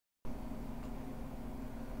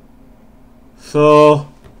So,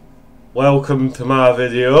 welcome to my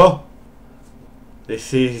video.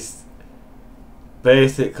 This is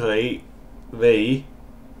basically me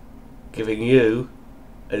giving you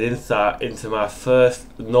an insight into my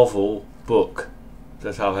first novel book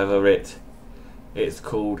that I've ever written. It's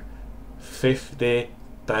called 50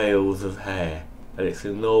 Bales of Hair, and it's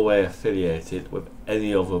in no way affiliated with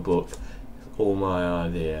any other book. It's all my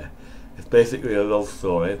idea. It's basically a love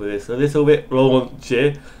story, but it's a little bit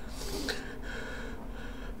raunchy.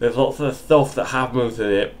 There's lots of stuff that happens in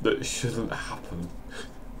it that shouldn't happen.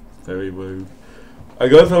 Very rude. I'm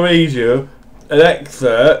going to read you an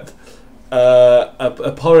excerpt,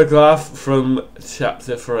 a paragraph from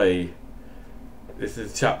chapter 3. This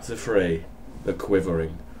is chapter 3, The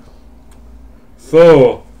Quivering.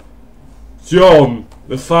 So, John,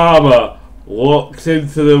 the farmer, walked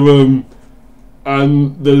into the room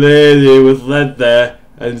and the lady was led there,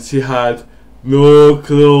 and she had no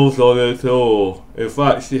clothes on at all. In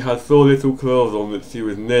fact, she had so little clothes on that she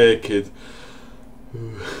was naked.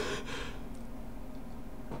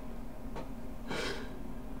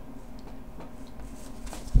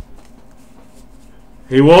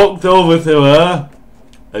 He walked over to her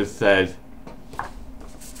and said,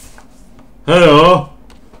 "Hello,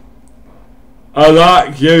 I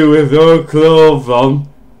like you with no clothes on.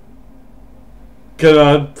 Can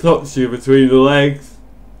I touch you between the legs?"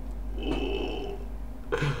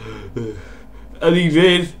 And he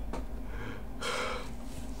did.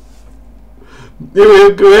 It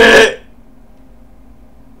was great.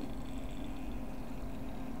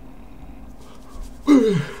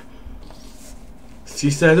 She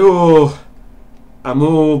said, "Oh, I'm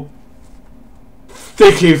all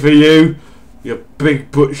sticky for you, you big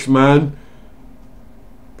butch man.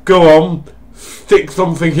 Go on, stick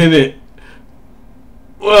something in it."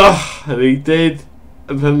 And he did,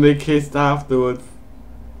 and then they kissed afterwards.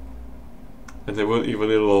 And they weren't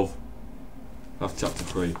even in love. That's chapter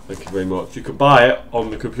 3. Thank you very much. You can buy it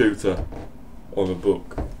on the computer, on a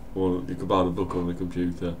book. Or you can buy the book on the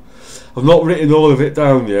computer. I've not written all of it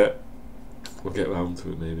down yet. We'll get round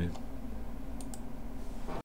to it maybe.